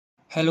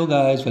Hello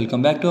guys,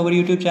 welcome back to our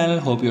YouTube channel.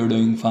 Hope you're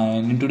doing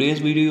fine. In today's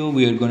video,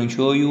 we are going to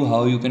show you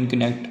how you can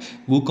connect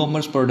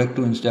WooCommerce product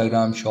to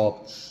Instagram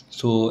shop.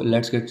 So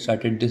let's get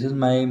started. This is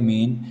my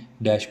main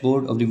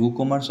dashboard of the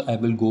WooCommerce. I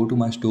will go to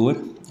my store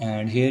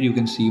and here you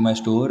can see my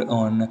store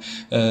on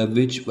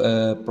which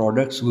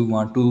products we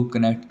want to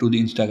connect to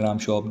the Instagram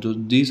shop. So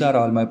these are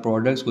all my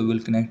products. We will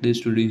connect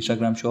this to the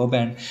Instagram shop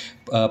and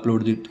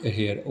upload it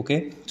here.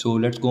 Okay, so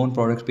let's go on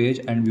products page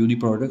and view the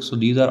products. So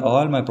these are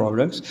all my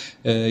products.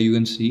 You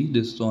can see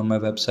this is on my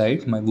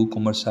website, my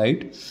WooCommerce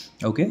site.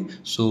 Okay,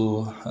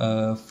 so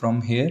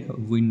from here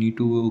we need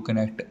to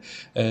connect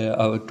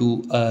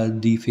to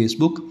the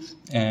Facebook,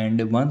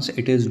 and once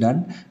it is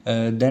done,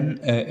 then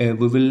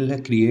we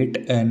will create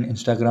an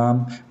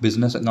Instagram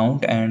business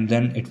account, and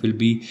then it will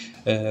be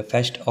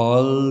fetched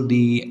all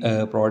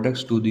the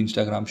products to the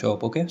Instagram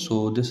shop. Okay,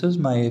 so this is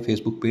my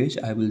Facebook page.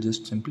 I will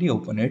just simply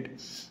open it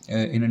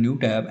in a new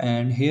tab,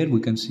 and here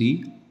we can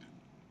see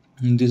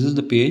this is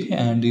the page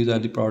and these are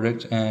the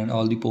products and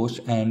all the posts.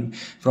 And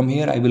from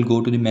here I will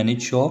go to the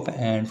manage shop,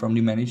 and from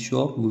the manage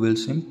shop we will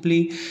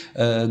simply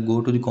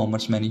go to the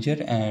commerce manager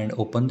and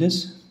open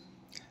this.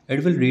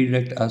 It will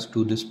redirect us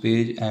to this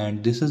page,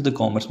 and this is the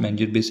commerce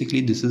manager.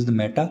 Basically this is the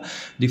meta.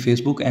 The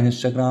Facebook and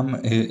Instagram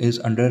is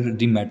under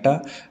the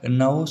meta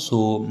now.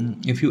 So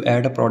if you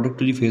add a product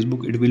to the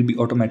Facebook, it will be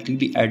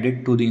automatically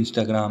added to the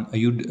Instagram.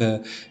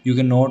 You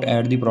cannot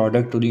add the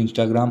product to the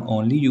Instagram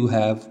only. You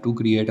have to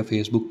create a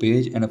Facebook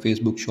page and a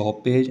Facebook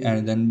shop page,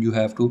 and then you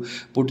have to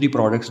put the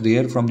products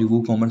there from the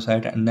WooCommerce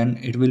site, and then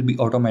it will be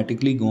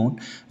automatically gone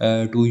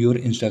to your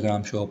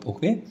Instagram shop.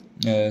 Okay,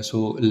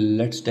 so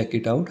let's check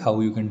it out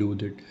how you can do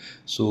that.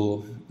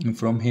 So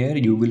from here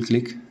you will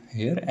click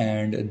here,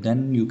 and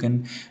then you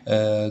can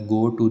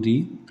go to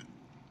the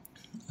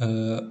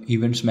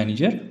events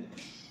manager.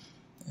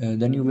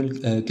 Then you will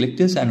click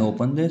this and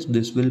open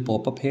this will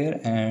pop up here,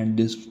 and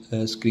this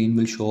screen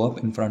will show up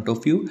in front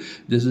of you.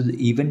 This is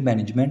the event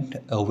management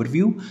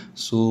overview.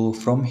 So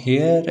from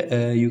here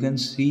you can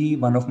see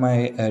one of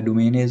my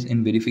domain is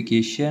in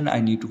verification. I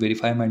need to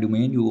verify my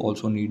domain. You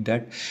also need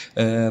that.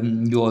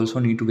 You also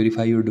need to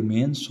verify your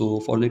domain.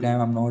 So for the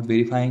time I'm not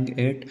verifying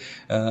it.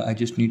 I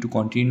just need to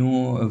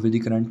continue with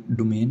the current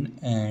domain,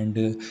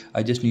 and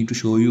I just need to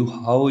show you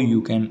how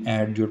you can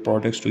add your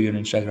products to your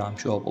Instagram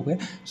shop. Okay,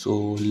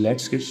 so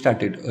let's get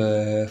started.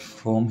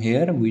 From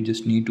here we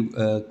just need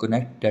to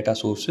connect data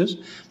sources,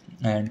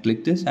 and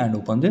click this and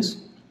open this.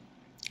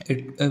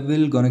 It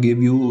will gonna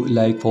give you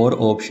like 4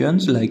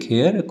 options, like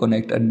here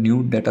connect a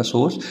new data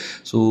source.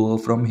 So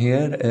from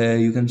here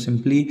you can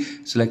simply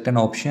select an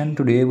option.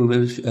 Today we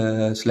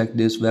will select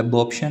this web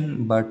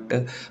option, but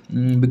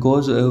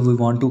because we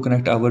want to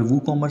connect our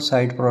WooCommerce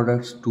site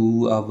products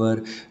to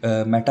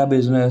our meta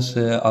business,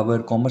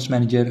 our commerce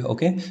manager.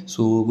 Okay,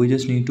 so we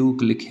just need to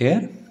click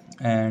here,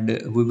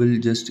 and we will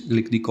just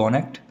click the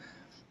connect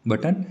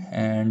button,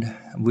 and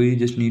we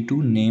just need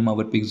to name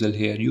our pixel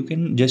here. You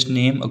can just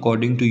name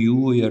according to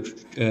you, your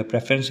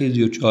preference is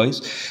your choice,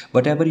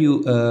 whatever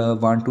you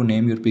want to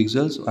name your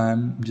pixels.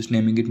 I'm just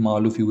naming it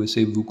Mall of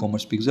USA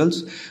WooCommerce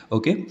pixels.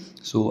 Okay,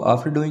 so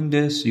after doing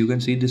this you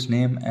can see this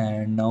name,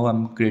 and now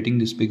I'm creating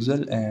this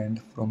pixel, and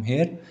from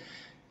here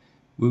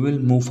we will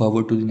move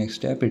forward to the next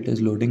step. It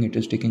is loading, it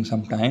is taking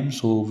some time,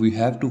 so we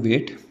have to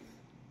wait.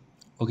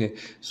 Okay,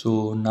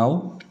 so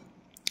now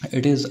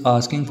it is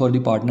asking for the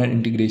partner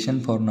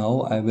integration. For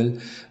now I will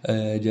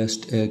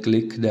just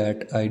click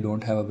that I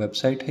don't have a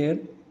website here.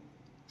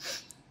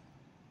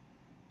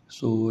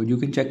 So you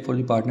can check for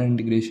the partner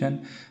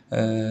integration.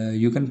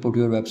 You can put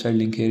your website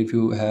link here if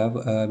you have.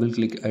 I will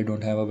click I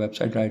don't have a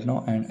website right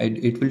now, and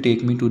it will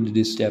take me to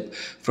this step.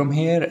 From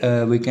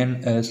here we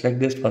can select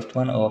this first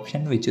one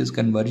option, which is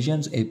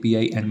conversions,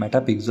 API and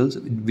meta pixels,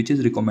 which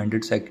is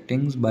recommended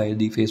settings by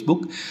the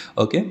Facebook.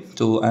 Okay,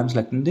 so I'm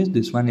selecting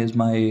this one is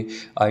my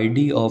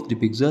ID of the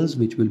pixels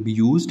which will be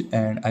used,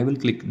 and I will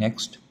click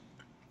next.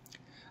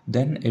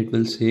 Then it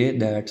will say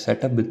that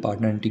setup with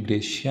partner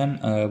integration.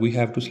 We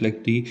have to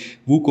select the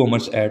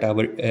WooCommerce at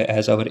our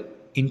as our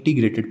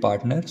integrated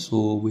partner,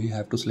 so we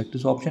have to select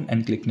this option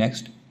and click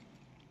next.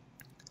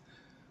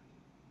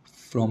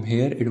 From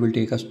here it will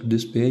take us to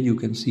this page. You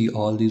can see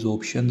all these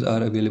options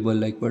are available,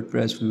 like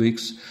WordPress,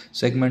 Wix,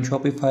 Segment,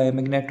 Shopify,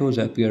 Magneto,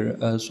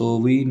 Zapier. So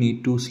we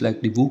need to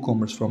select the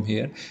WooCommerce from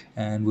here,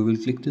 and we will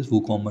click this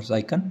WooCommerce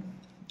icon,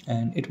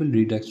 and it will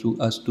redirect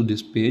us to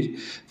this page.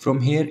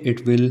 From here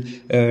it will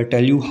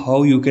tell you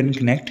how you can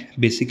connect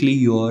basically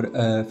your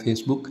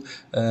Facebook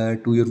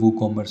to your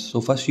WooCommerce.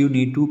 So first you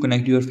need to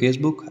connect your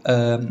Facebook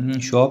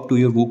shop to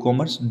your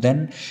WooCommerce,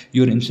 then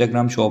your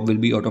Instagram shop will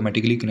be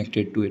automatically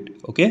connected to it.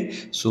 Okay,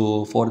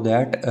 so for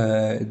that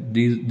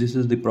this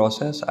is the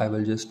process. I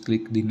will just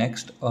click the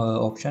next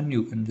option.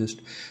 You can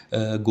just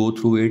go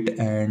through it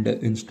and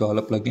install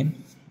a plugin,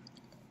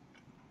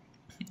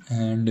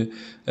 and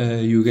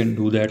you can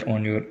do that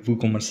on your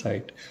WooCommerce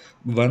site.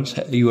 Once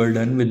you are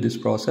done with this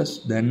process,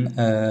 then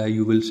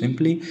you will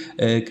simply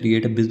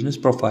create a business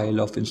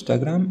profile of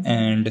Instagram,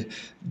 and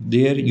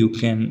there you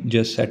can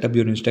just set up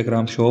your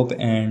Instagram shop,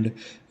 and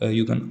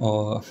you can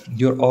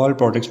your all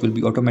products will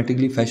be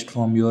automatically fetched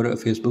from your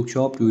Facebook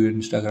shop to your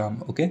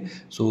Instagram. Okay,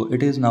 so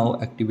it is now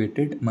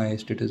activated, my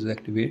status is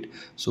activate.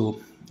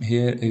 So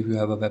here, if you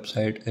have a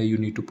website, you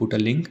need to put a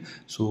link.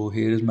 So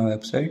here is my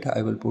website,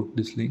 I will put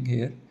this link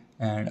here,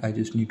 and I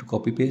just need to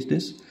copy paste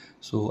this.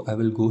 So I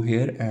will go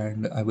here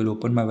and I will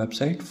open my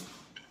website,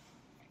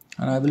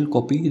 and I will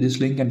copy this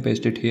link and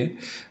paste it here.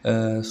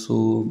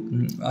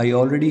 I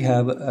already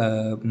have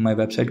my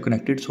website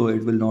connected, so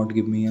it will not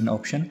give me an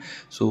option.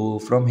 So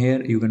from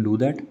here you can do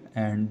that,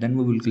 and then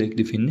we will click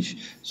the finish.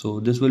 So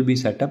this will be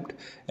set up,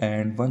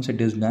 and once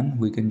it is done,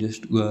 we can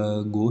just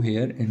go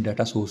here in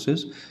data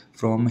sources.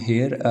 From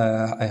here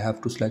I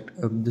have to select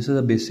this is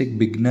a basic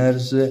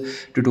beginners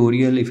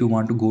tutorial. If you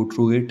want to go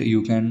through it,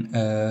 you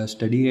can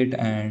study it,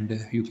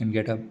 and you can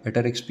get a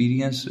better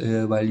experience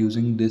while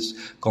using this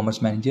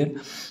commerce manager.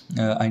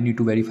 I need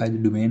to verify the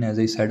domain, as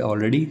I said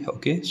already.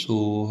 Okay,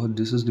 so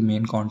this is the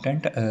main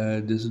content,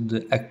 this is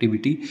the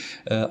activity,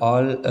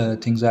 all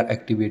things are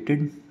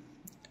activated,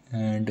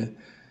 and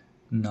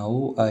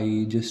now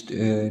I just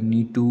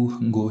need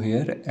to go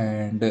here,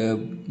 and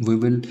we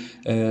will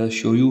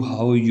show you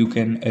how you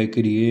can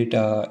create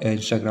a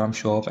Instagram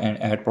shop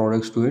and add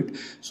products to it.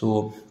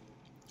 So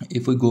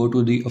if we go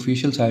to the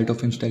official site of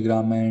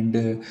Instagram,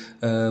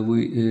 and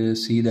we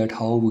see that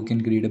how we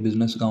can create a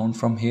business account.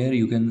 From here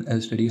you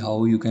can study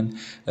how you can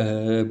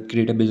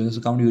create a business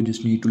account. You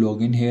just need to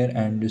log in here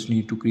and just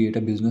need to create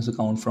a business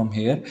account from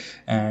here,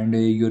 and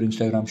your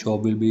Instagram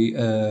shop will be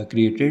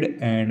created.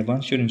 And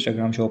once your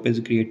Instagram shop is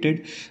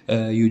created,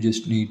 you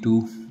just need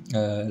to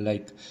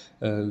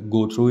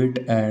go through it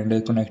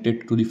and connect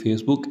it to the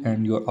Facebook,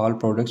 and your all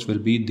products will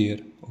be there.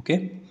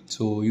 Okay,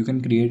 so you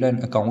can create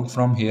an account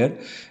from here,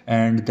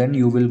 and then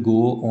you will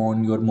go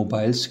on your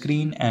mobile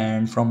screen,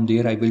 and from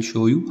there I will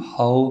show you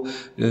how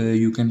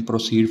you can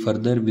proceed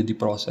further with the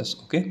process.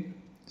 Okay,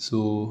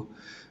 so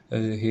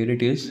here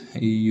it is,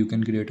 you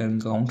can create an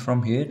account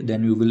from here,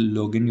 then you will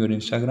log in your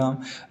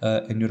Instagram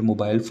in your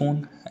mobile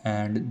phone,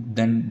 and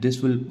then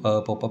this will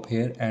pop up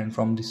here. And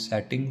from the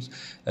settings,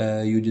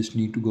 you just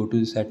need to go to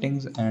the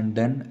settings, and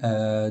then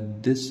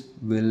this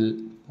will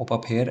pop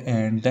up here,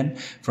 and then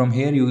from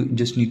here you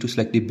just need to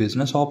select the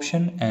business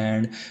option,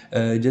 and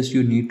just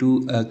you need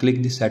to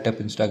click the setup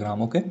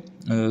Instagram. Okay,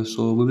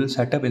 so we will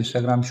set up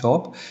Instagram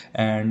shop,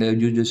 and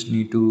you just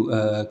need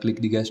to click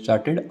the get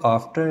started.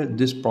 After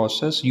this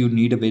process, you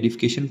need a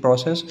verification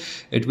process.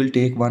 It will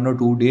take 1 or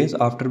 2 days.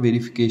 After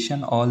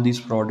verification, all these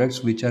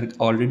products which are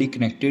already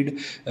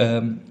connected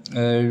from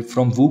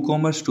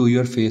WooCommerce to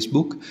your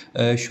Facebook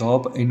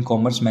shop in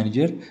Commerce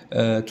Manager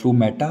through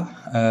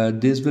Meta,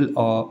 this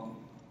will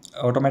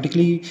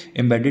automatically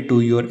embedded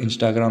to your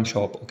Instagram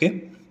shop.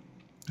 Okay,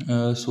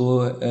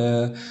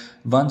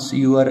 once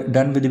you are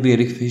done with the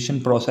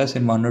verification process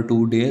in 1 or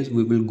 2 days,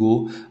 we will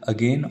go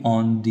again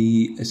on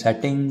the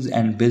settings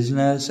and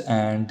business,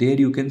 and there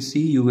you can see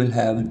you will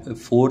have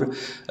 4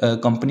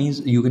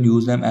 companies. You can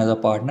use them as a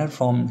partner.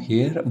 From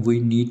here we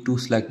need to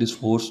select this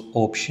 4th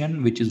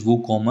option, which is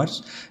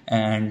WooCommerce,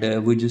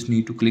 and we just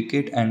need to click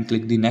it and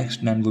click the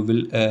next. Then we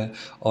will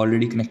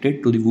already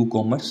connected to the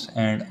WooCommerce,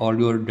 and all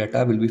your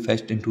data will be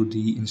fetched into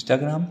the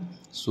Instagram.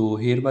 So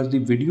here was the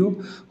video.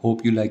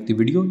 Hope you liked the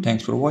video.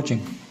 Thanks for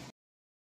watching.